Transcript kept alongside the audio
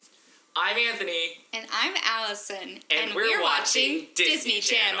I'm Anthony. And I'm Allison. And we're watching Disney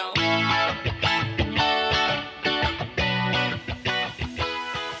Channel.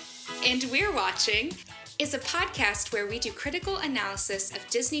 And We're Watching is a podcast where we do critical analysis of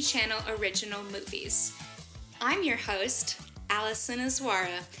Disney Channel original movies. I'm your host, Allison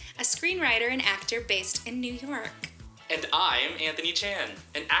Azwara, a screenwriter and actor based in New York. And I'm Anthony Chan,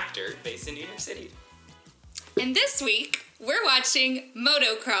 an actor based in New York City. And this week, we're watching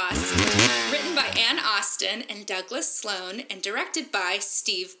Motocross, written by Anne Austen and Douglas Sloan and directed by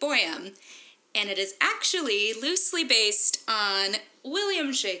Steve Boyum. And it is actually loosely based on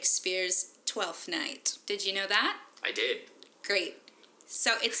William Shakespeare's Twelfth Night. Did you know that? I did. Great.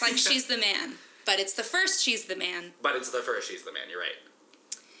 So it's like She's the Man, but it's the first She's the Man. But it's the first She's the Man, you're right.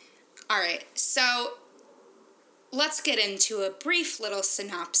 All right, so let's get into a brief little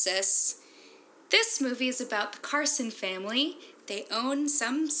synopsis. This movie is about the Carson family. They own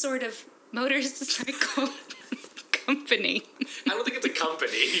some sort of motorcycle company. I don't think it's a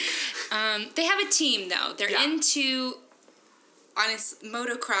company. They have a team, though. They're Yeah. into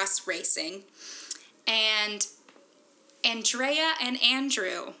motocross racing. And Andrea and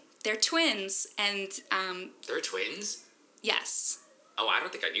Andrew, they're twins. And, They're twins? yes. Oh, I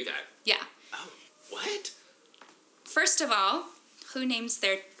don't think I knew that. Yeah. Oh, what? First of all, who names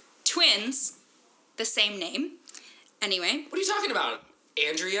their twins the same name? Anyway, What are you talking about?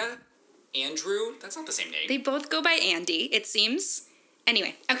 Andrea? Andrew? That's not the same name. they both go by Andy, it seems.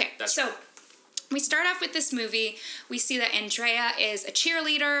 Anyway, okay, That's so right. we start off with this movie. We see that Andrea is a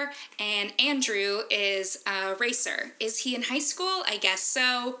cheerleader and Andrew is a racer. Is he in high school? I guess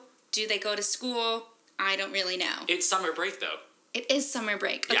so. Do they go to school? I don't really know. It's summer break, though. It is summer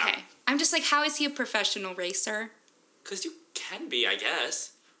break. Yeah. Okay. I'm just like, how is he a professional racer? Because you can be, I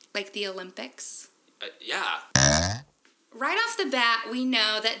guess. Like the Olympics? Yeah. Right off the bat, we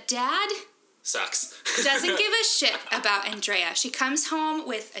know that Dad Sucks. doesn't give a shit about Andrea. She comes home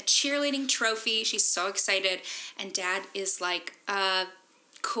with a cheerleading trophy. She's so excited. And Dad is like,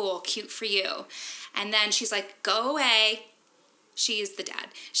 cool, cute for you. And then she's like, go away. She is the dad.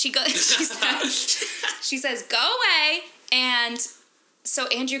 She says, go away. And so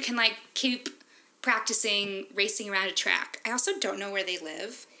Andrew can like keep practicing racing around a track. I also don't know where they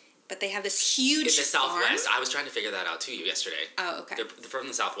live, but they have this huge In the farm. Southwest. I was trying to figure that out, too, yesterday. Oh, okay. They're from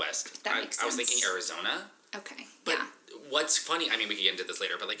the Southwest. That makes I was sense. thinking Arizona. Okay, But yeah. what's funny, I mean, we can get into this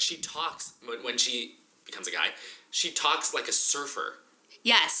later, but, like, she talks, when she becomes a guy, she talks like a surfer.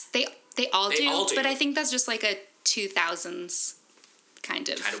 Yes, they all They do, all do. but I think that's just like a 2000s kind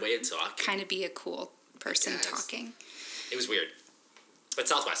of way to talk. kind of be a cool person Yes. talking. It was weird. But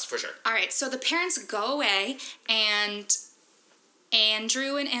Southwest, for sure. All right, so the parents go away, and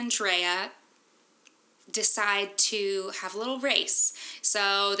Andrew and Andrea decide to have a little race.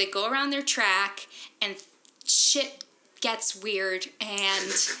 So they go around their track, and shit gets weird,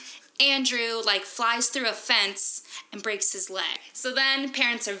 and Andrew, like, flies through a fence and breaks his leg. So then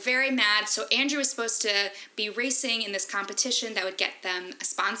parents are very mad. So Andrew was supposed to be racing in this competition that would get them a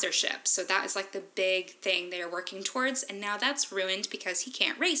sponsorship. So that was, like, the big thing they are working towards. And now that's ruined because he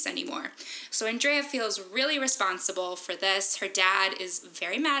can't race anymore. So Andrea feels really responsible for this. Her dad is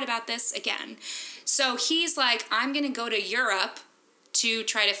very mad about this again. So he's like, I'm going to go to Europe to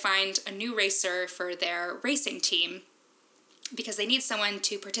try to find a new racer for their racing team, because they need someone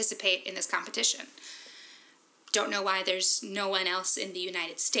to participate in this competition. Don't know why there's no one else in the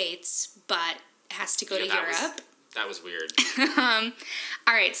United States, but has to go to Europe. That was weird.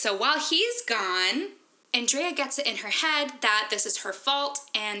 All right, so while he's gone, Andrea gets it in her head that this is her fault,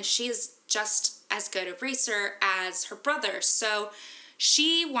 and she's just as good a racer as her brother. So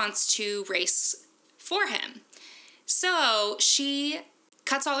she wants to race for him. So she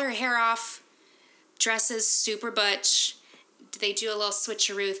cuts all her hair off, dresses super butch. They do a little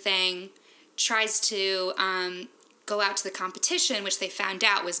switcheroo thing, tries to go out to the competition, which they found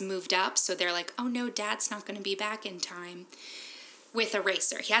out was moved up. So they're like, oh no, Dad's not going to be back in time with a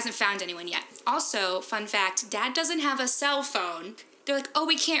racer. He hasn't found anyone yet. Also, fun fact, Dad doesn't have a cell phone. They're like, oh,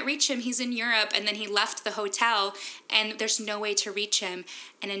 we can't reach him. He's in Europe. And then he left the hotel and there's no way to reach him.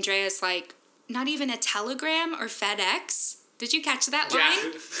 And Andrea's like, not even a telegram or FedEx? Did you catch that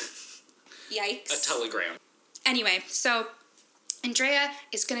line? Yeah. Yikes. A telegram. Anyway, so Andrea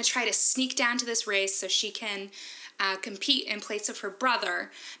is going to try to sneak down to this race so she can compete in place of her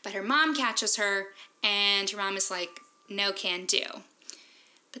brother, but her mom catches her, and her mom is like, no can do.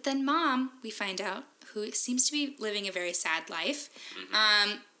 But then Mom, we find out, who seems to be living a very sad life,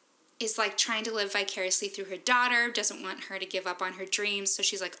 is like trying to live vicariously through her daughter, doesn't want her to give up on her dreams. So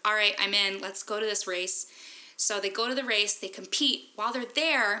she's like, all right, I'm in, let's go to this race. So they go to the race, they compete. While they're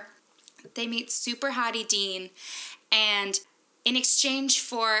there, they meet super hottie Dean, and in exchange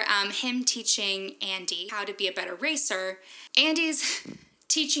for him teaching Andy how to be a better racer, Andy's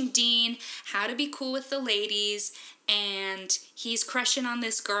teaching Dean how to be cool with the ladies, and he's crushing on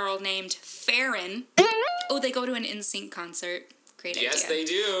this girl named Farron. Oh, they go to an NSYNC concert. Great idea. Yes, they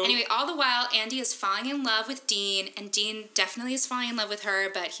do. Anyway, all the while, Andy is falling in love with Dean, and Dean definitely is falling in love with her,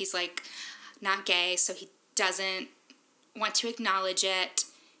 but he's, like, not gay, so he doesn't want to acknowledge it.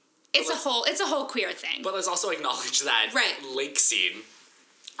 It's a whole queer thing. But let's also acknowledge that lake scene.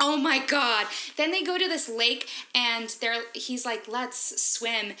 Oh my God. Then they go to this lake and he's like, let's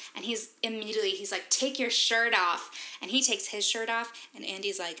swim. And he's like, take your shirt off. And he takes his shirt off. And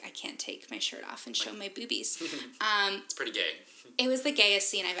Andy's like, I can't take my shirt off and show my boobies. It's pretty gay. It was the gayest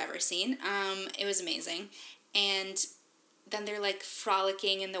scene I've ever seen. It was amazing. And then they're like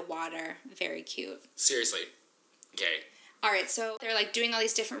frolicking in the water. Very cute. Seriously. Gay. All right, so they're like doing all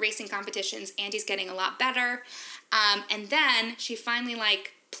these different racing competitions. Andy's getting a lot better. And then she finally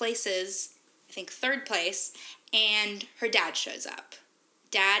like places, I think 3rd place, and her dad shows up.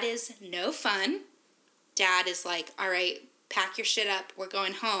 Dad is no fun. Dad is like, all right, pack your shit up. We're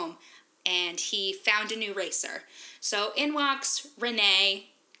going home. And he found a new racer. So in walks Rene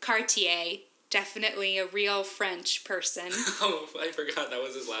Cartier, definitely a real French person. Oh, I forgot that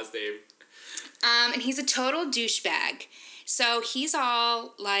was his last name. And he's a total douchebag. So he's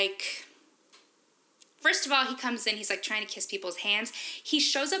all like, first of all, he comes in, he's like trying to kiss people's hands. He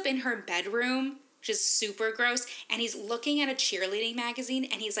shows up in her bedroom, which is super gross, and he's looking at a cheerleading magazine,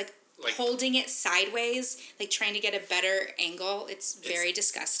 and he's like holding it sideways, like trying to get a better angle. It's very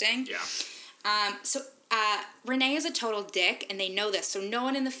disgusting. Yeah. So Renee is a total dick, and they know this. So no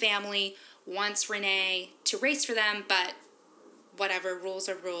one in the family wants Renee to race for them, but whatever, rules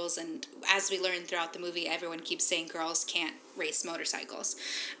are rules, and as we learn throughout the movie, everyone keeps saying girls can't race motorcycles.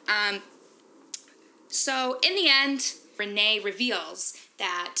 So in the end, Renee reveals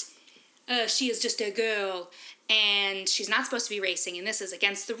that she is just a girl, and she's not supposed to be racing, and this is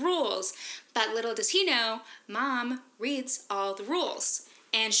against the rules. But little does he know, Mom reads all the rules.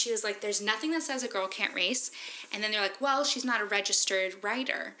 And she was like, there's nothing that says a girl can't race. And then they're like, well, she's not a registered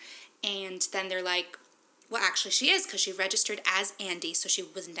rider. And then they're like, well, actually she is, because she registered as Andy, so she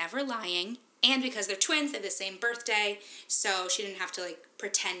was never lying. And because they're twins, they have the same birthday, so she didn't have to, like,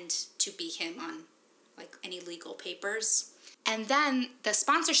 pretend to be him on, like, any legal papers. And then the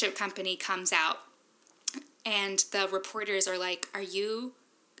sponsorship company comes out, and the reporters are like, are you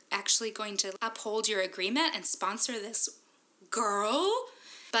actually going to uphold your agreement and sponsor this girl?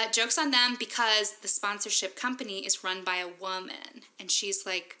 But joke's on them, because the sponsorship company is run by a woman. And she's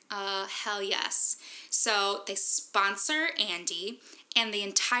like, hell yes. So they sponsor Andy and the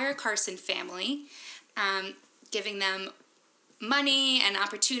entire Carson family, giving them money and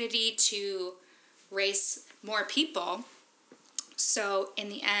opportunity to race more people. So in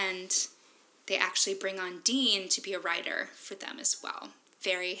the end, they actually bring on Dean to be a rider for them as well.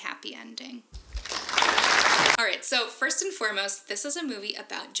 Very happy ending. All right, so first and foremost, this is a movie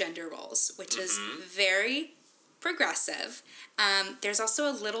about gender roles, which is very progressive. There's also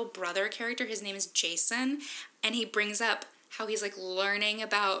a little brother character. His name is Jason, and he brings up how he's like learning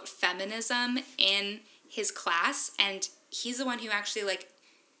about feminism in his class, and he's the one who actually like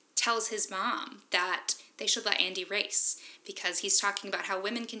tells his mom that they should let Andy race, because he's talking about how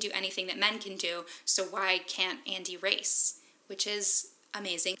women can do anything that men can do, so why can't Andy race? Which is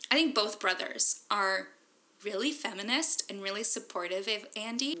amazing. I think both brothers are really feminist and really supportive of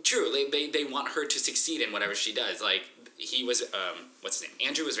Andy. True, they want her to succeed in whatever she does. Like, he was, what's his name?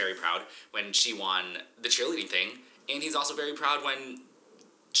 Andrew was very proud when she won the cheerleading thing, and he's also very proud when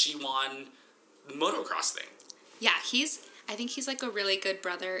she won the motocross thing. Yeah, I think he's like a really good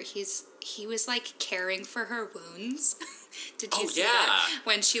brother. He was like caring for her wounds. Did you see that?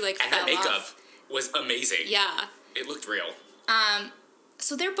 When she like and fell off. And that makeup was amazing. Yeah. It looked real.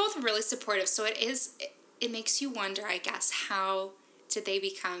 So they're both really supportive, so it makes you wonder, I guess, how did they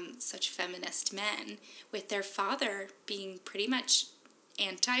become such feminist men with their father being pretty much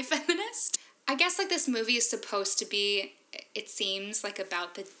anti-feminist? I guess like this movie is supposed to be, it seems like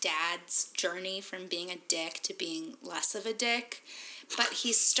about the dad's journey from being a dick to being less of a dick. But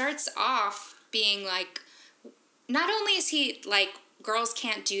he starts off being like, not only is he like, girls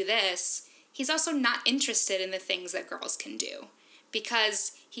can't do this, he's also not interested in the things that girls can do.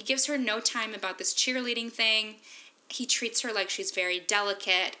 Because he gives her no time about this cheerleading thing. He treats her like she's very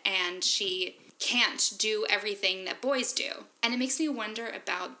delicate and she can't do everything that boys do. And it makes me wonder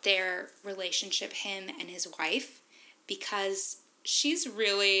about their relationship, him and his wife, because she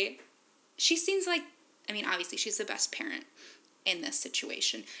seems like, I mean, obviously she's the best parent, in this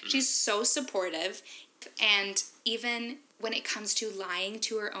situation. She's so supportive, and even when it comes to lying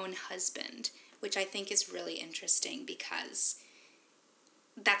to her own husband, which I think is really interesting because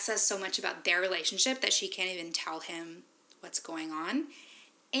that says so much about their relationship that she can't even tell him what's going on.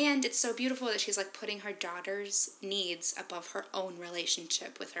 And it's so beautiful that she's like putting her daughter's needs above her own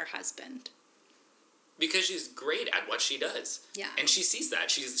relationship with her husband. Because she's great at what she does. Yeah. And she sees that.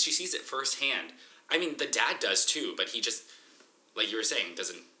 She sees it firsthand. I mean, the dad does too, but he just, like you were saying,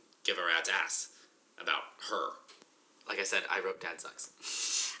 doesn't give a rat's ass about her. Like I said, I wrote Dad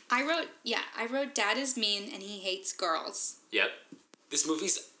Sucks. I wrote Dad is mean and he hates girls. Yep. This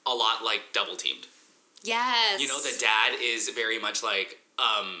movie's a lot like Double Teamed. Yes. You know, the dad is very much like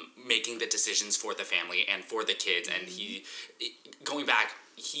making the decisions for the family and for the kids. And going back,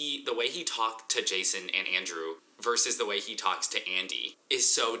 the way he talked to Jason and Andrew versus the way he talks to Andy is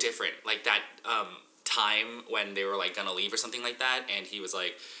so different. Like that time when they were like gonna leave or something like that, and he was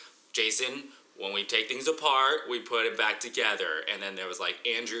like, Jason, when we take things apart, we put it back together. And then there was like,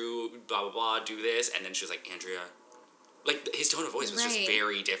 Andrew, blah, blah, blah, do this. And then she was like, Andrea. Like, his tone of voice was just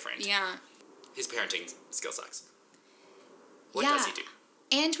very different. Yeah. His parenting skill sucks. What does he do?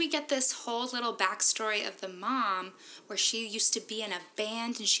 And we get this whole little backstory of the mom where she used to be in a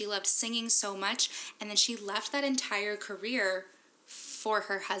band and she loved singing so much. And then she left that entire career for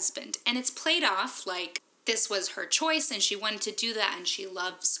her husband. And it's played off like this was her choice and she wanted to do that and she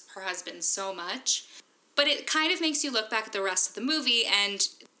loves her husband so much. But it kind of makes you look back at the rest of the movie and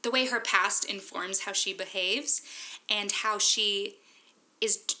the way her past informs how she behaves and how she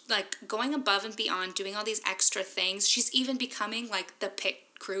is like going above and beyond, doing all these extra things. She's even becoming like the pit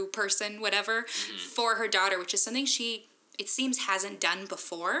crew person, whatever, for her daughter, which is something she, it seems, hasn't done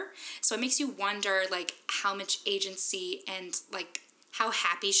before. So it makes you wonder like how much agency and like how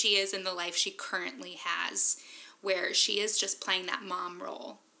happy she is in the life she currently has, where she is just playing that mom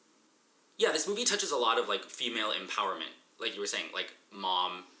role. Yeah, this movie touches a lot of like female empowerment. Like you were saying, like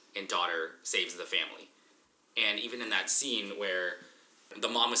mom and daughter saves the family. And even in that scene where the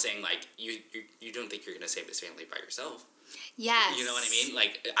mom was saying, like, you don't think you're going to save this family by yourself. Yes. You know what I mean?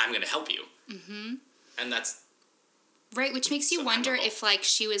 Like, I'm going to help you. Mm-hmm. And that's... Right, which makes you wonder if, like,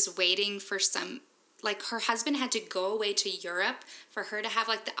 she was waiting for some... Like, her husband had to go away to Europe for her to have,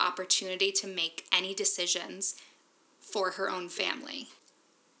 like, the opportunity to make any decisions for her own family.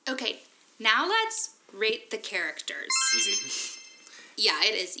 Okay, now let's rate the characters. Easy. Yeah,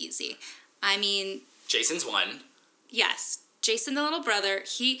 it is easy. I mean... Jason's one. Yes. Jason, the little brother,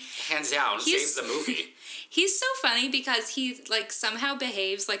 he... Hands down, saves the movie. He's so funny because he, like, somehow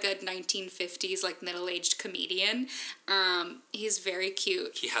behaves like a 1950s, like, middle-aged comedian. He's very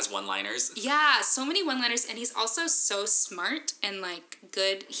cute. He has one-liners. Yeah, so many one-liners, and he's also so smart and, like,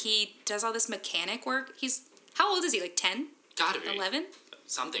 good. He does all this mechanic work. He's... How old is he, like, 10? Gotta be. 11?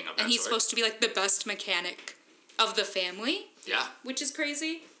 Something of that And he's sort. supposed to be, like, the best mechanic of the family. Yeah. Which is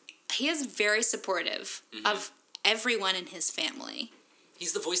crazy. He is very supportive of everyone in his family.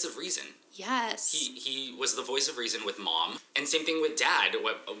 He's the voice of reason. Yes. He was the voice of reason with mom. And same thing with dad,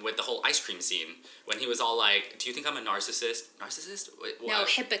 with the whole ice cream scene. When he was all like, do you think I'm a narcissist? Narcissist? No,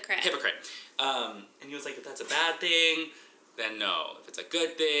 hypocrite. Hypocrite. And he was like, if that's a bad thing, then no. If it's a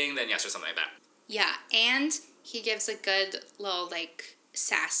good thing, then yes, or something like that. Yeah, and he gives a good little, like,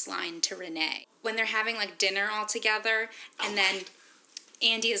 sass line to Renee. When they're having, like, dinner all together, and then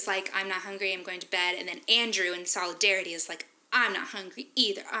Andy is like, I'm not hungry, I'm going to bed. And then Andrew, in solidarity, is like, I'm not hungry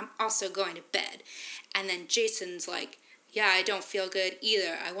either, I'm also going to bed. And then Jason's like, yeah, I don't feel good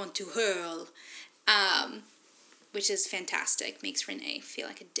either, I want to hurl. Which is fantastic. Makes Renee feel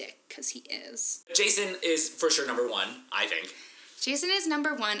like a dick, because he is. Jason is for sure number one, I think. Jason is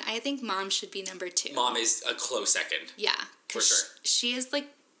number one. I think Mom should be number two. Mom is a close second. Yeah. For sure. She is, like,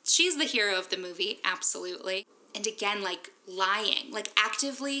 she's the hero of the movie, absolutely. And again, like, lying, like,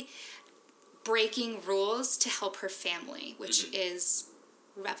 actively breaking rules to help her family, which is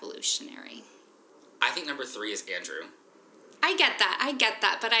revolutionary. I think number three is Andrew. I get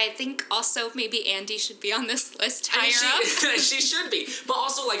that, but I think also maybe Andy should be on this list higher up. She should be. But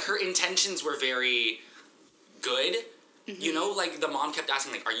also, like, her intentions were very good. You know, like, the mom kept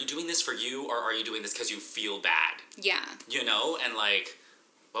asking, like, are you doing this for you, or are you doing this because you feel bad? Yeah. You know, and, like,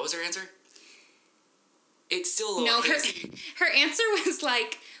 what was her answer? It's still a little hazy. her answer was,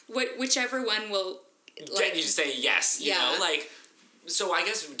 like, whichever one will, like... You say yes, you know? Like, so I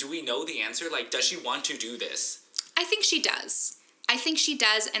guess, do we know the answer? Like, does she want to do this? I think she does.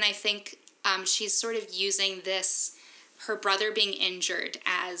 And I think she's sort of using this, her brother being injured,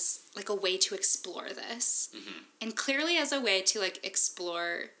 as, like, a way to explore this. Mm-hmm. And clearly as a way to, like,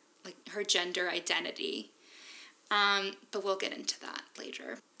 explore, like, her gender identity. But we'll get into that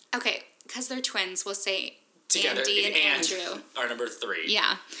later. Okay, because they're twins, we'll say Together, Andy and Andrew. Are number 3.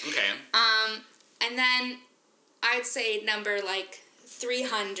 Yeah. Okay. And then I'd say number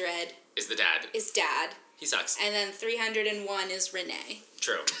 300 Is the dad. is Dad. He sucks. And then 301 is Renee.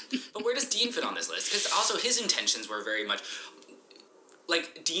 True. But where does Dean fit on this list? Because also his intentions were very much...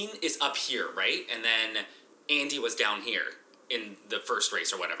 Dean is up here, right? And then Andy was down here in the first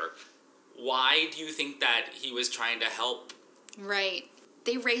race or whatever. Why do you think that he was trying to help? Right.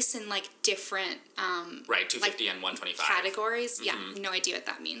 They race in different... right, 250 and 125. Categories. Mm-hmm. Yeah, no idea what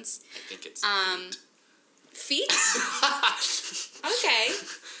that means. I think it's feet. Okay.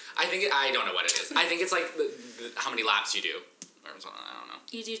 I don't know what it is. I think it's how many laps you do. Or something, I don't know.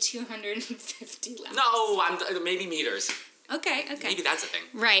 You do 250 laps. No, maybe meters. Okay. Maybe that's a thing.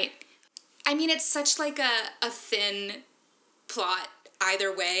 Right. I mean, it's such a thin plot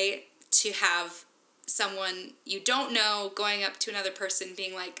either way to have someone you don't know going up to another person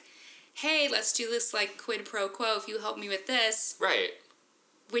being like, hey, let's do this quid pro quo if you help me with this. Right.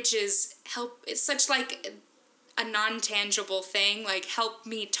 Which is it's such a non-tangible thing, help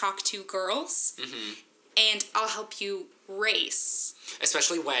me talk to girls and I'll help you race.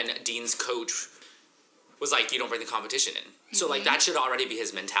 Especially when Dean's coach was like, you don't bring the competition in. So that should already be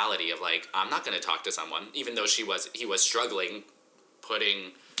his mentality of I'm not going to talk to someone, even though he was struggling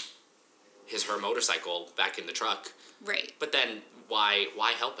putting her motorcycle back in the truck. Right. But then why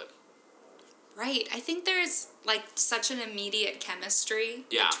help him? Right. I think there's such an immediate chemistry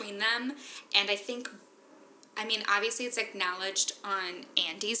between them. And I mean, obviously it's acknowledged on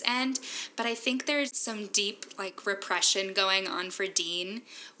Andy's end, but I think there's some deep repression going on for Dean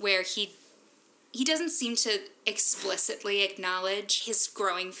where he doesn't seem to explicitly acknowledge his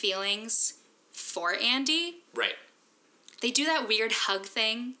growing feelings for Andy. Right. They do that weird hug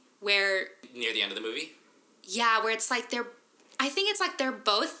thing where... Near the end of the movie? Yeah, where it's I think it's they're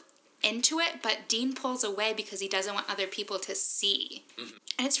both into it, but Dean pulls away because he doesn't want other people to see. Mm-hmm.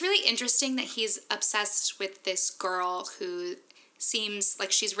 And it's really interesting that he's obsessed with this girl who seems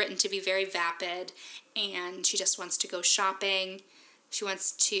like she's written to be very vapid, and she just wants to go shopping. She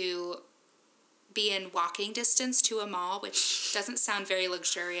wants to be in walking distance to a mall, which doesn't sound very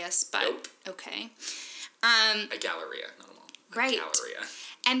luxurious, but nope. Okay. A galleria, not a mall. Right. Galleria.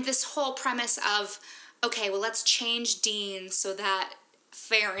 And this whole premise of, okay, well, let's change Dean so that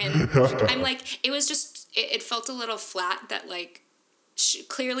Farron... I'm it was just... It felt a little flat that,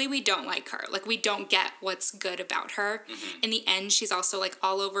 clearly we don't like her. We don't get what's good about her. Mm-hmm. In the end, she's also,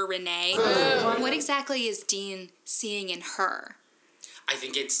 all over Renee. What exactly is Dean seeing in her? I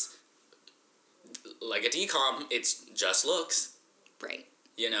think it's... Like a DCOM, it's just looks. Right.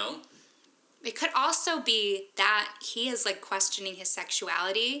 You know? It could also be that he is, questioning his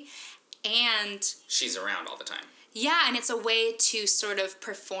sexuality, and... She's around all the time. Yeah, and it's a way to sort of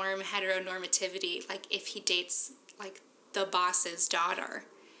perform heteronormativity, if he dates, the boss's daughter.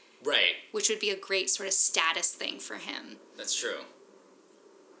 Right. Which would be a great sort of status thing for him. That's true.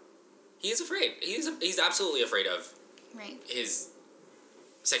 He is afraid. He's absolutely afraid of his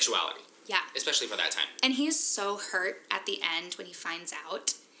sexuality. Yeah. Especially for that time. And he's so hurt at the end when he finds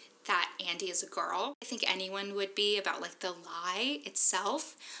out that Andy is a girl. I think anyone would be about, the lie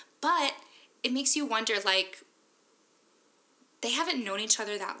itself. But it makes you wonder, they haven't known each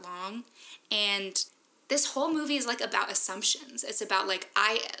other that long. And this whole movie is, about assumptions. It's about,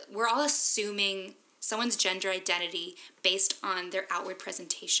 we're all assuming someone's gender identity based on their outward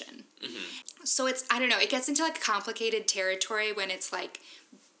presentation. Mm-hmm. So it's, I don't know, it gets into, complicated territory when it's,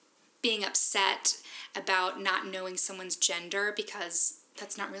 being upset about not knowing someone's gender because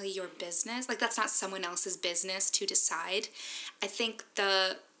that's not really your business. That's not someone else's business to decide. I think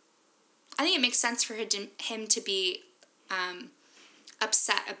it makes sense for him to be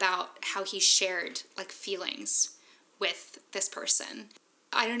upset about how he shared feelings with this person.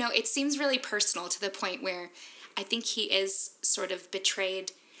 I don't know, it seems really personal to the point where I think he is sort of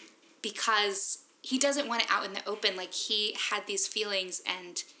betrayed because he doesn't want it out in the open. He had these feelings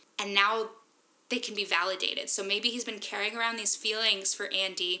and now they can be validated. So maybe he's been carrying around these feelings for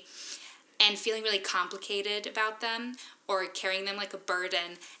Andy and feeling really complicated about them or carrying them like a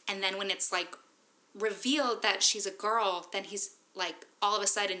burden. And then when it's revealed that she's a girl, then he's all of a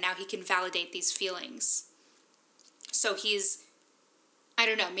sudden now he can validate these feelings. So he's, I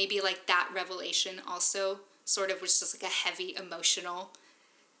don't know, maybe that revelation also sort of was just a heavy emotional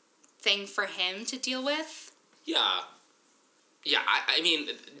thing for him to deal with. Yeah. Yeah, I mean,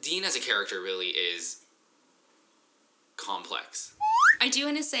 Dean as a character really is complex. I do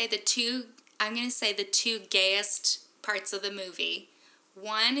want to say the two gayest parts of the movie.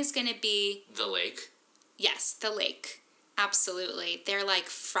 One is going to be... The lake. Yes, the lake. Absolutely. They're like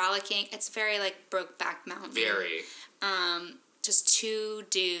frolicking. It's very like Brokeback Mountain. Very. Just two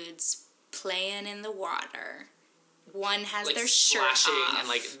dudes playing in the water. One has like their shirt splashing off. and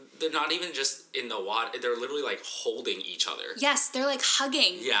like they're not even just in the water. They're literally like holding each other. Yes, they're like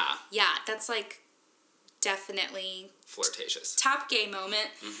hugging. Yeah. Yeah, that's like definitely Flirtatious. top gay moment.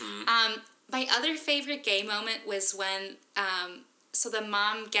 Mm-hmm. My other favorite gay moment was when so the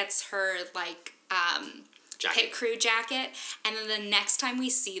mom gets her like pit crew jacket, and then the next time we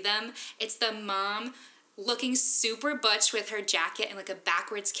see them, it's the mom looking super butch with her jacket and like a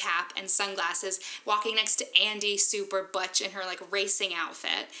backwards cap and sunglasses, walking next to Andy super butch in her like racing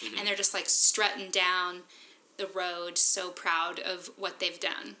outfit, and they're just like strutting down the road, so proud of what they've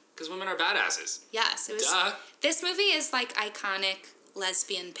done. Because women are badasses. Yes, it was. Duh. This movie is like iconic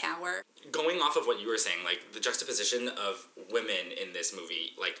lesbian power. Going off of what you were saying, like the juxtaposition of women in this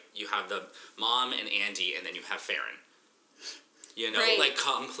movie, like you have the mom and Andy, and then you have Farron. You know, right. like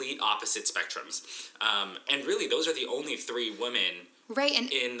complete opposite spectrums. And really, those are the only three women right, and,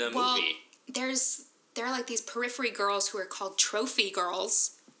 in the well, movie. There are like these periphery girls who are called trophy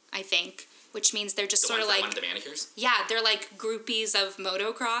girls, I think, which means they're just The sort of ones like... that wanted the manicures? Yeah, they're like groupies of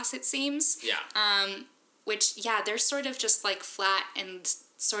motocross, it seems. Yeah. Which, yeah, they're sort of just like flat and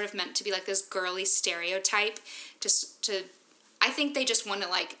sort of meant to be like this girly stereotype, just to... I think they just want to,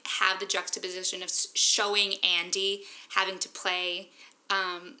 like, have the juxtaposition of showing Andy having to play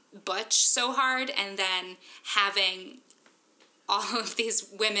butch so hard, and then having all of these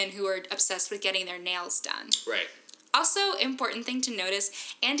women who are obsessed with getting their nails done. Right. Also, important thing to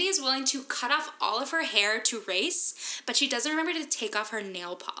notice, Andy is willing to cut off all of her hair to race, but she doesn't remember to take off her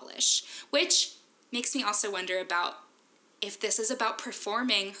nail polish, which makes me also wonder about if this is about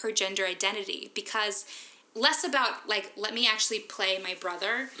performing her gender identity, because... less about, like, let me actually play my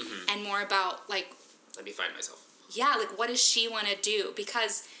brother, and more about, like... let me find myself. Yeah, like, what does she want to do?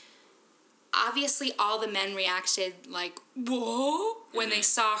 Because obviously all the men reacted, like, whoa, when they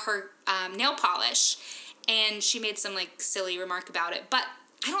saw her nail polish. And she made some, like, silly remark about it. But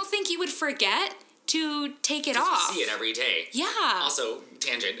I don't think you would forget to take it off. You see it every day. Yeah. Also,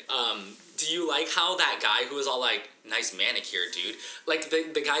 tangent, do you like how that guy who was all like, nice manicure, dude? Like,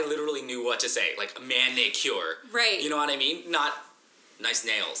 the guy literally knew what to say. Like, manicure. Right. You know what I mean? Not nice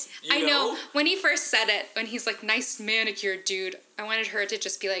nails. You I know. When he first said it, when he's like, nice manicure, dude, I wanted her to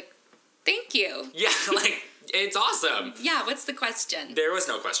just be like, thank you. Yeah, like, it's awesome. Yeah, what's the question? There was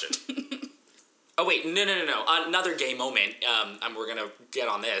no question. Oh, wait, no. Another gay moment, and we're gonna get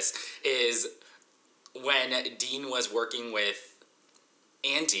on this, is when Dean was working with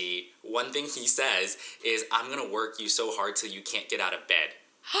Andy, one thing he says is, I'm gonna work you so hard till you can't get out of bed.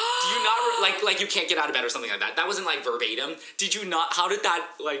 Do you not, like you can't get out of bed or something like that? That wasn't, like, verbatim. Did you not, how did that,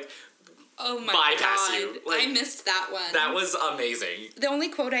 like, oh my bypass God. you? Like, I missed that one. That was amazing. The only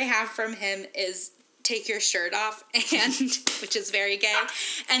quote I have from him is, take your shirt off, and which is very gay.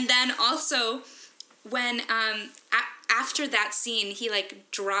 And then also, when, after that scene, he,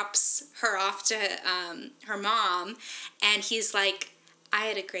 like, drops her off to her mom, and he's like, I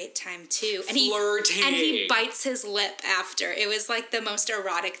had a great time too. And Flirting. And he bites his lip after. It was like the most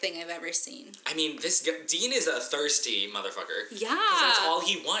erotic thing I've ever seen. I mean, this Dean is a thirsty motherfucker. Yeah. Because that's all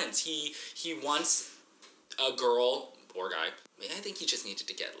he wants. He wants a girl or guy. I mean, I think he just needed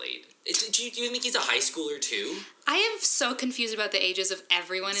to get laid. Do you think he's a high schooler too? I am so confused about the ages of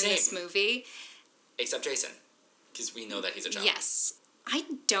everyone in this movie. Except Jason. Because we know that he's a child. Yes. I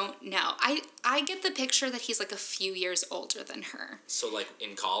don't know. I get the picture that he's like a few years older than her. So like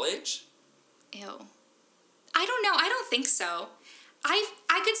in college? Ew. I don't know. I don't think so.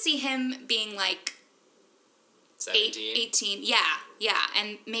 I could see him being like 17? 18. Yeah.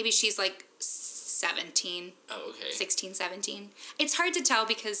 And maybe she's like 17. Oh, okay. 16, 17. It's hard to tell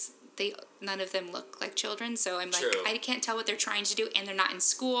because none of them look like children, so I'm like, I can't tell what they're trying to do, and they're not in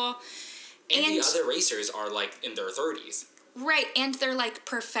school. And the other racers are like in their 30s. Right, and they're like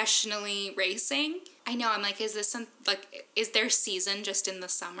professionally racing. I know, I'm like, is this is their season just in the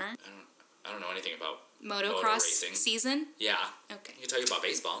summer? I don't know anything about motocross racing. Season? Yeah. Okay. I can tell you about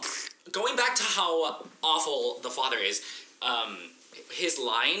baseball. Going back to how awful the father is, his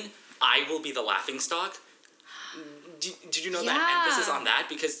line, I will be the laughingstock. Did you know that emphasis on that?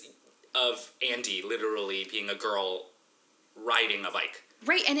 Because of Andy literally being a girl riding a bike.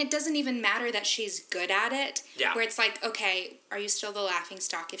 Right, and it doesn't even matter that she's good at it. Yeah. Where it's like, okay, are you still the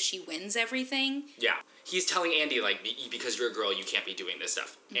laughingstock if she wins everything? Yeah. He's telling Andy, like, because you're a girl, you can't be doing this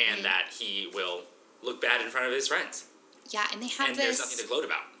stuff. Mm-hmm. And that he will look bad in front of his friends. Yeah, and they have and there's nothing to gloat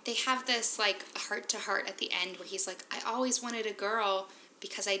about. They have this, like, heart-to-heart at the end where he's like, I always wanted a girl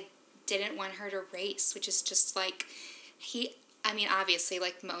because I didn't want her to race, which is just like, obviously,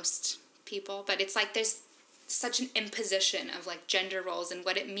 like most people, but it's like there's such an imposition of like gender roles and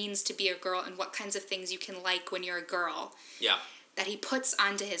what it means to be a girl and what kinds of things you can like when you're a girl. Yeah. That he puts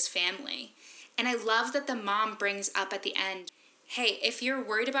onto his family. And I love that the mom brings up at the end, hey, if you're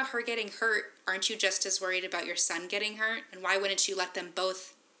worried about her getting hurt, aren't you just as worried about your son getting hurt? And why wouldn't you let them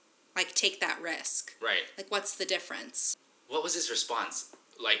both, like, take that risk? Right. Like, what's the difference? What was his response?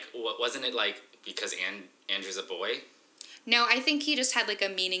 Like, wasn't it like, because Andrew's a boy? No, I think he just had, like, a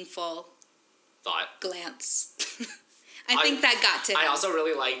meaningful thought glance. I think that got to him. I also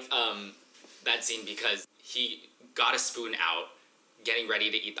really liked that scene because he got a spoon out, getting ready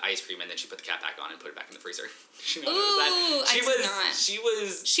to eat the ice cream, and then she put the cap back on and put it back in the freezer. You know, Ooh, she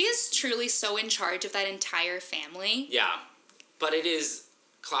was truly so in charge of that entire family. Yeah, but it is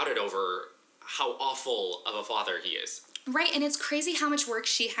clouded over how awful of a father he is. Right, and it's crazy how much work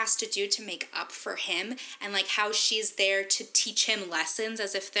she has to do to make up for him, and like how she's there to teach him lessons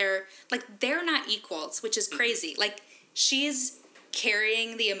as if they're not equals, which is crazy. Like, she's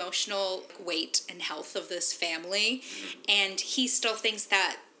carrying the emotional weight and health of this family, and he still thinks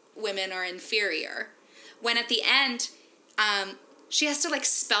that women are inferior. When at the end, she has to like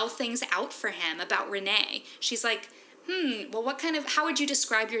spell things out for him about Renee. She's like, well, how would you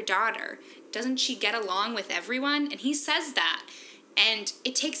describe your daughter? Doesn't she get along with everyone? And he says that. And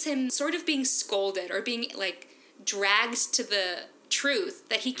it takes him sort of being scolded or being like dragged to the truth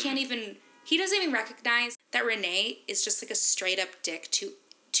that he can't even, he doesn't even recognize that Renee is just like a straight up dick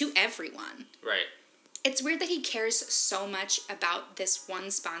to everyone. Right. It's weird that he cares so much about this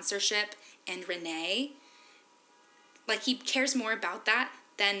one sponsorship and Renee. Like, he cares more about that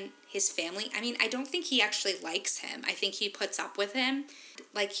than his family. I mean, I don't think he actually likes him. I think he puts up with him.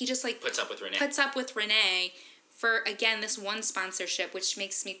 Like, he just, like... Puts up with Renee for, again, this one sponsorship, which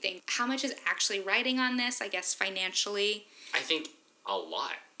makes me think, how much is actually riding on this, I guess, financially? I think a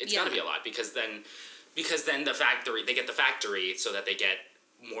lot. It's got to be a lot, because then the factory, they get the factory so that they get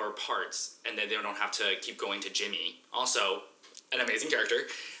more parts, and then they don't have to keep going to Jimmy. Also, an amazing character.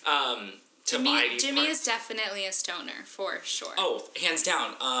 Jimmy is definitely a stoner, for sure. Oh, hands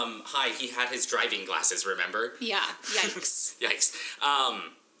down. He had his driving glasses, remember? Yeah, yikes. Yikes.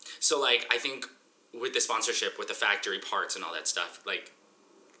 So, like, I think with the sponsorship, with the factory parts and all that stuff, like,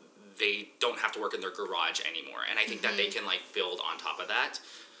 they don't have to work in their garage anymore. And I think that they can, like, build on top of that.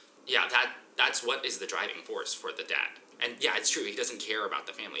 Yeah, that's what is the driving force for the dad. And, yeah, it's true. He doesn't care about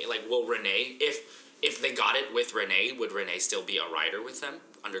the family. Like, will Renee, if they got it with Renee, would Renee still be a rider with them?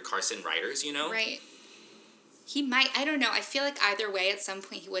 Under Carson Riders, you know? Right. He might. I don't know. I feel like either way, at some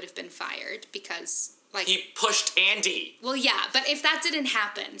point, he would have been fired because, like... He pushed Andy! Well, yeah, but if that didn't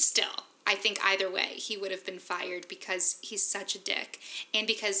happen, still, I think either way, he would have been fired because he's such a dick. And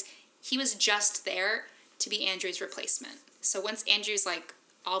because he was just there to be Andrew's replacement. So once Andrew's, like,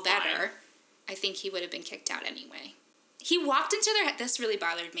 all better, I think he would have been kicked out anyway. He walked into their... This really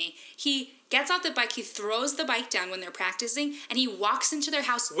bothered me. He gets off the bike, he throws the bike down when they're practicing, and he walks into their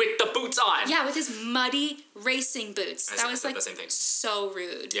house... With the boots on! Yeah, with his muddy racing boots. That was, like, the same thing. So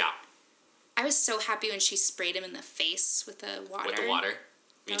rude. Yeah. I was so happy when she sprayed him in the face with the water. With the water? Me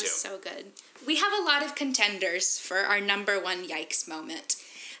too. That was so good. We have a lot of contenders for our number one yikes moment.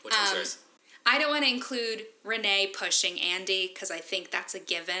 Which one's yours? I don't want to include Renee pushing Andy because I think that's a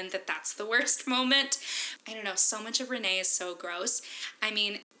given that that's the worst moment. I don't know, so much of Renee is so gross. I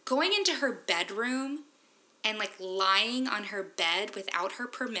mean, going into her bedroom and like lying on her bed without her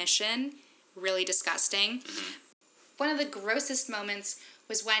permission, really disgusting. Mm-hmm. One of the grossest moments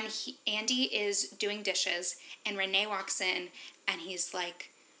was when Andy is doing dishes and Renee walks in and he's like,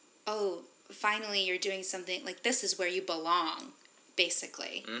 oh, finally you're doing something, like this is where you belong,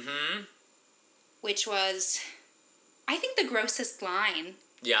 basically. Mm-hmm. Which was, I think, the grossest line.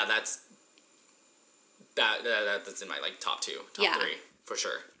 Yeah, that's in my like top 3 for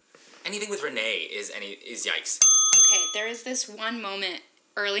sure. Anything with Renee is yikes. Okay, there is this one moment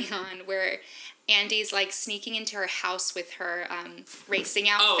early on where Andy's like sneaking into her house with her racing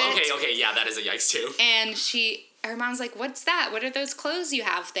outfit. Oh, okay, yeah, that is a yikes too. And her mom's like, "What's that? What are those clothes you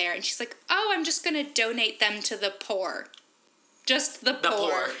have there?" And she's like, "Oh, I'm just gonna donate them to the poor." Just the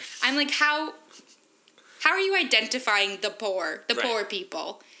poor. I'm like, how are you identifying the poor? The poor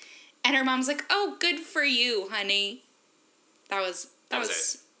people. And her mom's like, "Oh, good for you, honey." That was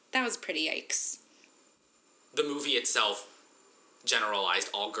pretty yikes. The movie itself generalized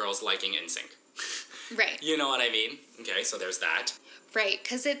all girls liking NSYNC. Right. You know what I mean? Okay, so there's that. Right,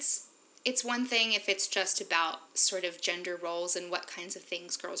 because it's it's one thing if it's just about sort of gender roles and what kinds of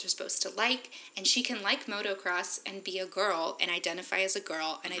things girls are supposed to like, and she can like motocross and be a girl and identify as a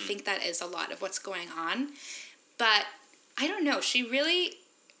girl, and I think that is a lot of what's going on. But I don't know, she really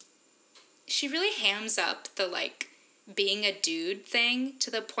hams up the, like, being a dude thing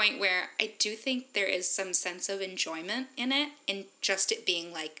to the point where I do think there is some sense of enjoyment in it, and just it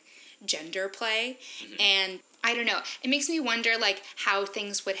being, like, gender play. And I don't know, it makes me wonder, like, how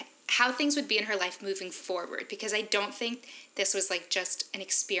things would be in her life moving forward, because I don't think this was, like, just an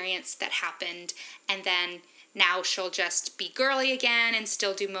experience that happened and then now she'll just be girly again and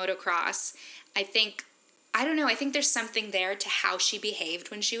still do motocross. I think there's something there to how she behaved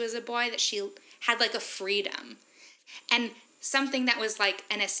when she was a boy, that she had, like, a freedom and something that was, like,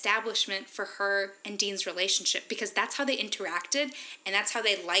 an establishment for her and Dean's relationship, because that's how they interacted and that's how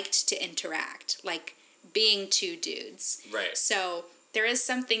they liked to interact, like, being two dudes. Right. So there is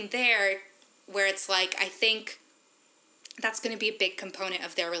something there where it's like, I think that's going to be a big component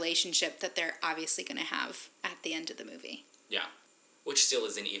of their relationship that they're obviously going to have at the end of the movie. Yeah. Which still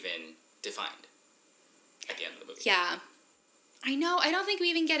isn't even defined at the end of the movie. Yeah. I know. I don't think we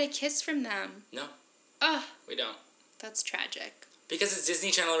even get a kiss from them. No. Ugh. We don't. That's tragic. Because it's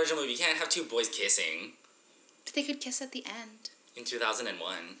Disney Channel original movie. You can't have two boys kissing. But they could kiss at the end. In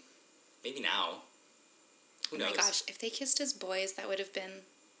 2001. Maybe now. Who knows? Oh my gosh, if they kissed as boys, that would have been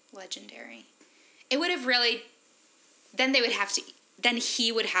legendary. It would have really... Then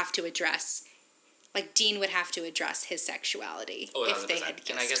he would have to address... Like, Dean would have to address his sexuality if they had kissed.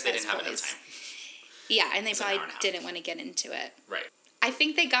 And I guess they didn't have enough time. Yeah, and they probably didn't want to get into it. Right. I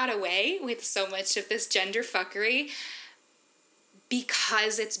think they got away with so much of this gender fuckery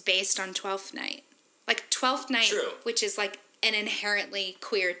because it's based on Twelfth Night. Like, Twelfth Night, True. Which is, like, an inherently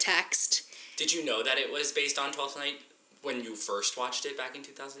queer text. Did you know that it was based on Twelfth Night when you first watched it back in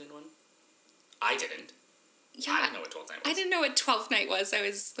 2001? I didn't. Yeah. I didn't know what Twelfth Night was. I didn't know what Twelfth Night was. I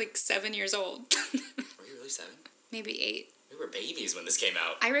was, like, 7 years old. Were you really 7? Maybe 8. We were babies when this came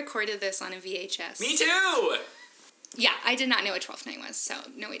out. I recorded this on a VHS. Me too! Yeah, I did not know what Twelfth Night was, so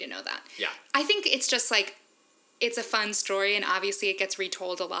no way to know that. Yeah. I think it's just, like, it's a fun story, and obviously it gets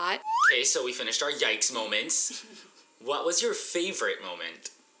retold a lot. Okay, so we finished our yikes moments. What was your favorite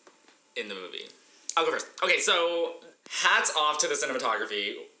moment in the movie? I'll go first. Okay, so hats off to the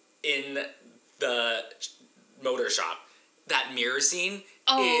cinematography in the motor shop. That mirror scene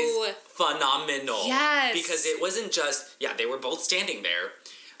is phenomenal. Yes. Because it wasn't just, they were both standing there.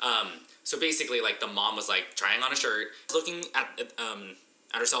 So basically, like, the mom was, like, trying on a shirt, looking at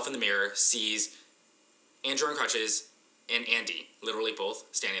herself in the mirror, sees Andrew on crutches and Andy, literally both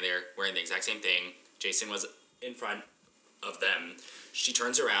standing there wearing the exact same thing. Jason was in front of them. She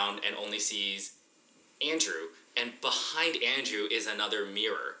turns around and only sees Andrew, and behind Andrew is another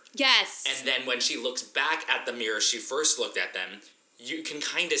mirror. Yes. And then when she looks back at the mirror she first looked at them, you can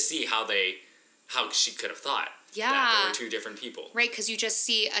kind of see how she could have thought that there were two different people. Right, because you just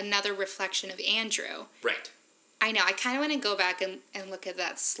see another reflection of Andrew. Right. I know. I kind of want to go back and look at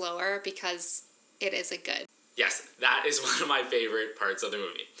that slower because it is a good... Yes, that is one of my favorite parts of the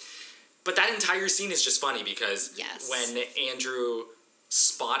movie. But that entire scene is just funny because when Andrew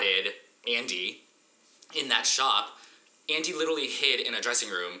spotted Andy in that shop, Andy literally hid in a dressing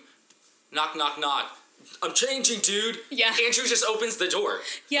room. Knock, knock, knock. I'm changing, dude. Yeah. Andrew just opens the door.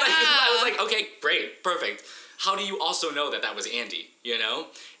 Yeah. Like, I was like, okay, great, perfect. How do you also know that was Andy, you know?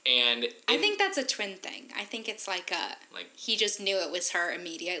 And I think that's a twin thing. I think it's like he just knew it was her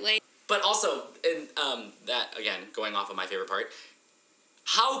immediately. But also, that, again, going off of my favorite part,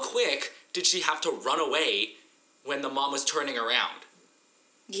 how quick did she have to run away when the mom was turning around?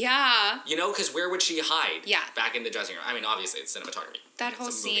 Yeah. You know, because where would she hide? Yeah. Back in the dressing room. I mean, obviously, it's cinematography. That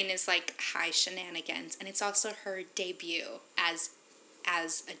whole scene is, like, high shenanigans. And it's also her debut as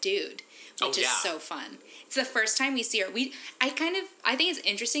a dude, which is so fun. It's the first time we see her. I think it's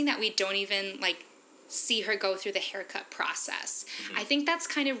interesting that we don't even, like, see her go through the haircut process. Mm-hmm. I think that's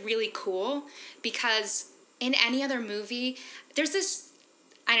kind of really cool because in any other movie, there's this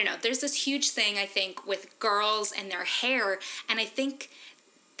huge thing, I think, with girls and their hair, and I think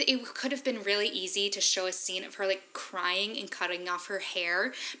it could have been really easy to show a scene of her, like, crying and cutting off her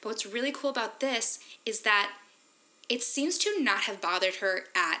hair, but what's really cool about this is that it seems to not have bothered her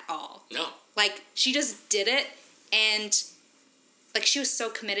at all. No. Like, she just did it, and, like, she was so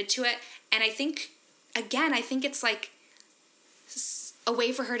committed to it, and I think it's, like, a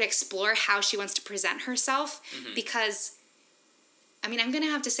way for her to explore how she wants to present herself, because, I mean, I'm going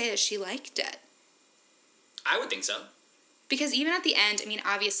to have to say that she liked it. I would think so. Because even at the end, I mean,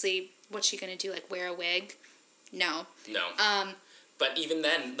 obviously, what's she going to do, like, wear a wig? No. No. But even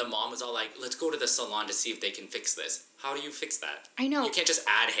then, the mom was all like, let's go to the salon to see if they can fix this. How do you fix that? I know. You can't just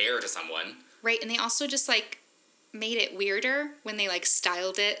add hair to someone. Right, and they also just, like, made it weirder when they, like,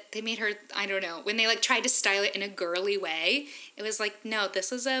 styled it. They made her, I don't know, when they, like, tried to style it in a girly way, it was like, no,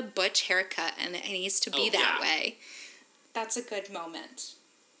 this is a butch haircut, and it needs to be that way. That's a good moment.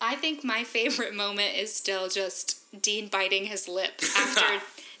 I think my favorite moment is still just Dean biting his lip after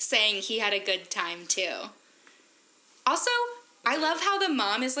saying he had a good time, too. Also, I love how the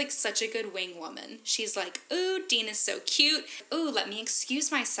mom is, like, such a good wing woman. She's like, ooh, Dean is so cute. Ooh, let me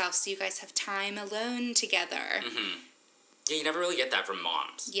excuse myself so you guys have time alone together. Mm-hmm. Yeah, you never really get that from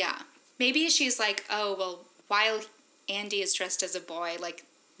moms. Yeah. Maybe she's like, oh, well, while Andy is dressed as a boy, like,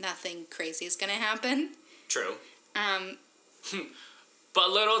 nothing crazy is going to happen. True. But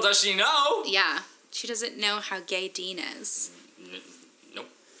little does she know. Yeah. She doesn't know how gay Dean is. Nope.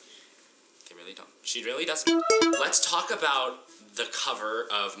 They really don't. She really doesn't. Let's talk about the cover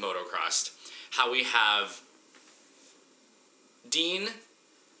of Motocrossed. How we have Dean,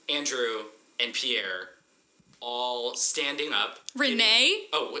 Andrew, and Pierre all standing up. Renee?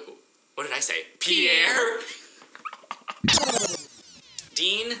 What did I say? Pierre.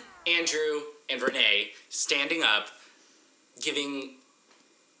 Dean, Andrew, and Renee standing up, giving,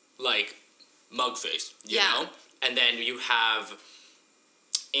 like, mug face, you know? And then you have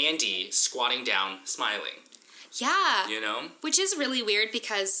Andy squatting down, smiling. Yeah. You know? Which is really weird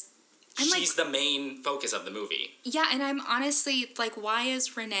because she's the main focus of the movie. Yeah, and I'm honestly like, why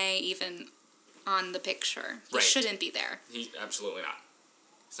is Renee even on the picture? He shouldn't be there. Absolutely not.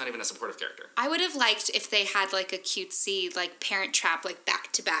 He's not even a supportive character. I would have liked if they had like a cutesy like Parent Trap like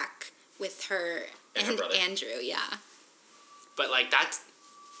back to back with her and her brother. Andrew. Yeah. But like that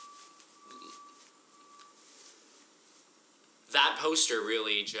poster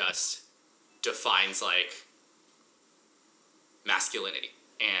really just defines like masculinity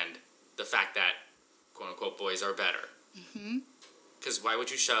and the fact that quote unquote boys are better. Mm-hmm. Because why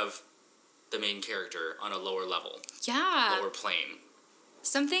would you shove the main character on a lower level? Yeah. Lower plane.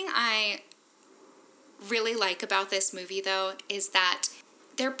 Something I really like about this movie though is that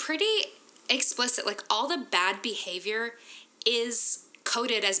they're pretty explicit. Like all the bad behavior is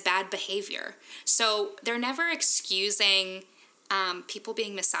coded as bad behavior. So they're never excusing people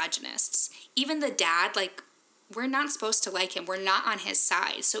being misogynists. Even the dad, like, we're not supposed to like him. We're not on his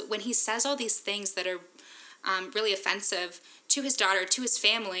side. So when he says all these things that are really offensive to his daughter, to his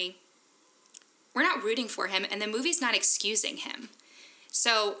family, we're not rooting for him, and the movie's not excusing him.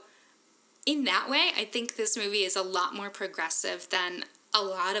 So in that way, I think this movie is a lot more progressive than a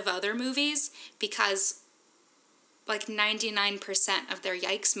lot of other movies because like 99% of their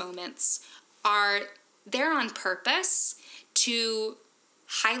yikes moments are there on purpose to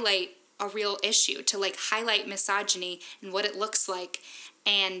highlight a real issue, to like highlight misogyny and what it looks like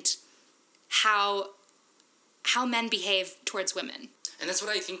and how men behave towards women. And that's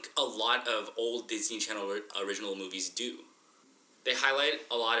what I think a lot of old Disney Channel original movies do. They highlight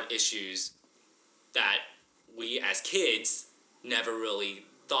a lot of issues that we as kids never really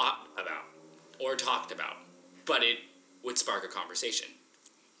thought about or talked about, but it would spark a conversation.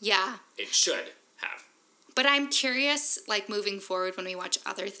 Yeah. It should have. But I'm curious, like, moving forward when we watch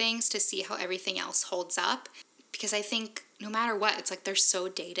other things to see how everything else holds up. Because I think no matter what, it's like they're so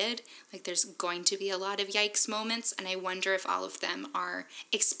dated. Like, there's going to be a lot of yikes moments. And I wonder if all of them are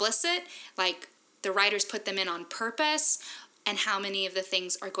explicit. Like, the writers put them in on purpose. And how many of the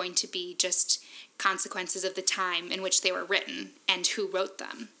things are going to be just consequences of the time in which they were written and who wrote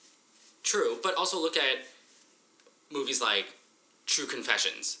them. True, but also look at movies like True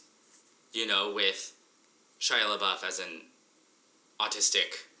Confessions, you know, with Shia LaBeouf as an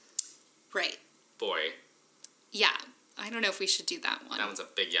autistic boy. Yeah, I don't know if we should do that one. That one's a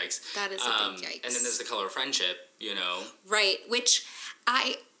big yikes. That is a big yikes. And then there's The Color of Friendship, you know. Right, which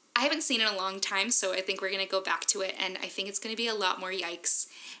I haven't seen in a long time, so I think we're going to go back to it, and I think it's going to be a lot more yikes,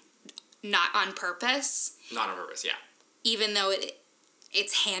 not on purpose. Not on purpose, yeah. Even though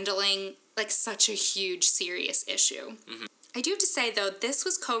it's handling, like, such a huge, serious issue. Mm-hmm. I do have to say, though, this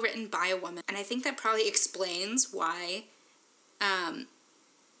was co-written by a woman, and I think that probably explains why,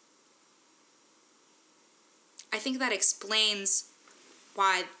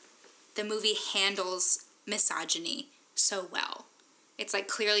 the movie handles misogyny so well. It's, like,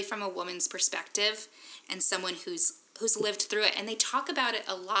 clearly from a woman's perspective and someone who's lived through it, and they talk about it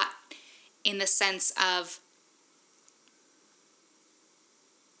a lot in the sense of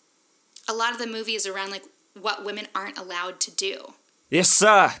a lot of the movie is around, like, what women aren't allowed to do. Yes,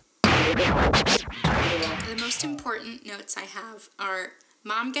 sir. The most important notes I have are,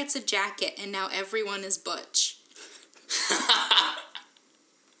 Mom gets a jacket and now everyone is butch.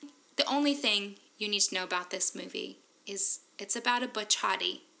 only thing you need to know about this movie is it's about a butch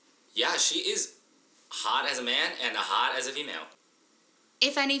hottie. Yeah, she is hot as a man and hot as a female.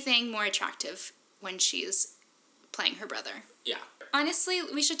 If anything, more attractive when she's playing her brother. Yeah. Honestly,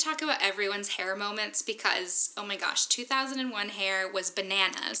 we should talk about everyone's hair moments because, oh my gosh, 2001 hair was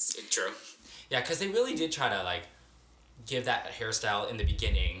bananas. True. Yeah, because they really did try to, like, give that hairstyle in the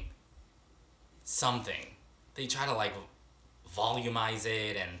beginning something. They try to, like, volumize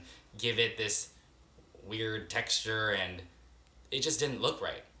it and give it this weird texture, and it just didn't look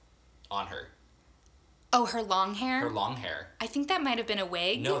right on her. Oh, her long hair? Her long hair. I think that might have been a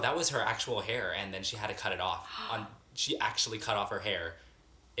wig. No, that was her actual hair, and then she had to cut it off. She actually cut off her hair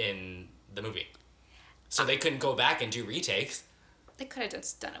in the movie. So they couldn't go back and do retakes. They could have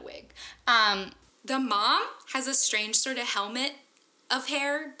just done a wig. The mom has a strange sort of helmet of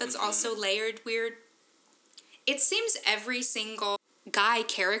hair that's also layered weird. It seems every single guy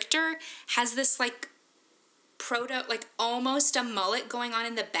character has this, like, almost a mullet going on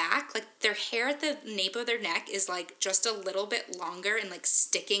in the back. Like, their hair at the nape of their neck is, like, just a little bit longer and, like,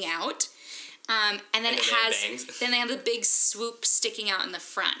 sticking out. And then then they have the big swoop sticking out in the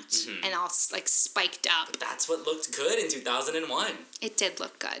front and all, like, spiked up. But that's what looked good in 2001. It did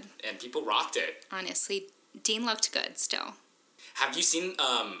look good. And people rocked it. Honestly, Dean looked good still. Have you seen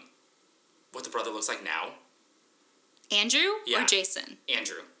what the brother looks like now? Andrew Yeah. or Jason?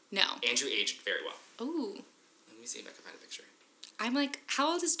 Andrew. No. Andrew aged very well. Ooh. Let me see if I can find a picture. I'm like,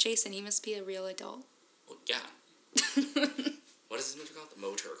 how old is Jason? He must be a real adult. Well, yeah. What is this movie called? The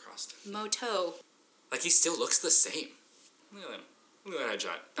Motocross. Moto. Like, he still looks the same. Look at him. Look at that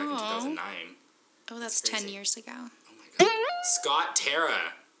headshot back in 2009. Oh, that's 10 crazy. years ago. Oh my god. Scott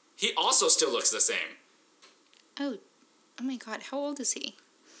Terra. He also still looks the same. Oh my god, how old is he?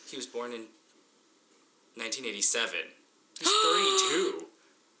 He was born in 1987. He's 32.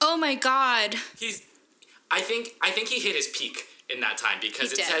 Oh my god. I think he hit his peak in that time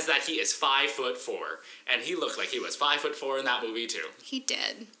because it says that he is 5'4", and he looked like he was 5'4" in that movie too. He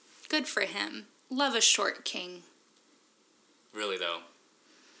did. Good for him. Love a short king. Really though.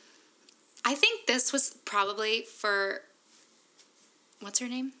 I think this was probably for, what's her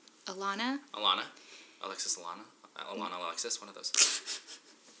name? Alana? Alexis, one of those.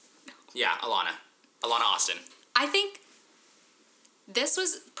 Yeah, Alana Austin. I think this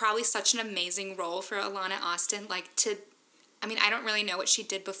was probably such an amazing role for Alana Austin. I don't really know what she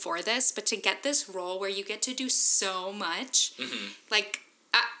did before this, but to get this role where you get to do so much,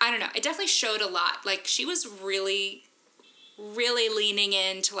 I don't know. It definitely showed a lot. Like, she was really, really leaning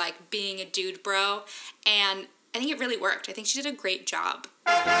into, like, being a dude bro, and I think it really worked. I think she did a great job.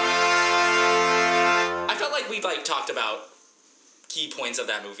 I felt like we, talked about key points of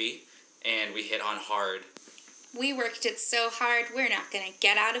that movie, and we hit on hard. We worked it so hard, we're not gonna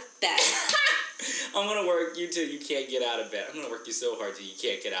get out of bed. I'm gonna work you till you can't get out of bed. I'm gonna work you so hard till you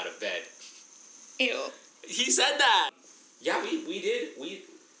can't get out of bed. Ew. He said that. Yeah, we did. We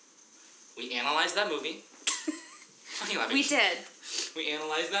analyzed that movie. We did. We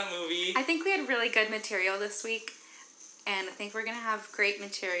analyzed that movie. I think we had really good material this week, and I think we're gonna have great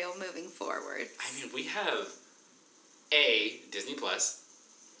material moving forward. I mean, we have Disney Plus,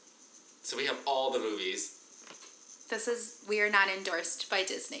 so we have all the movies. We are not endorsed by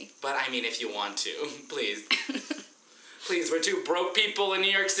Disney. But I mean, if you want to, please. Please, we're two broke people in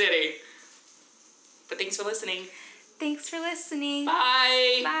New York City. But thanks for listening. Thanks for listening.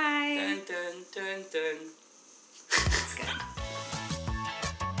 Bye. Bye. Dun, dun, dun, dun. That's good.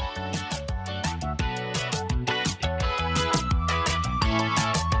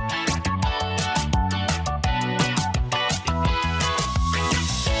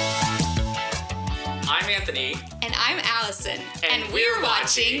 I'm Anthony. And I'm Allison. And we're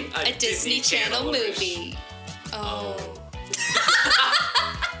watching a Disney Channel movie. Oh.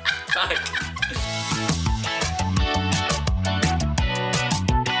 Fuck.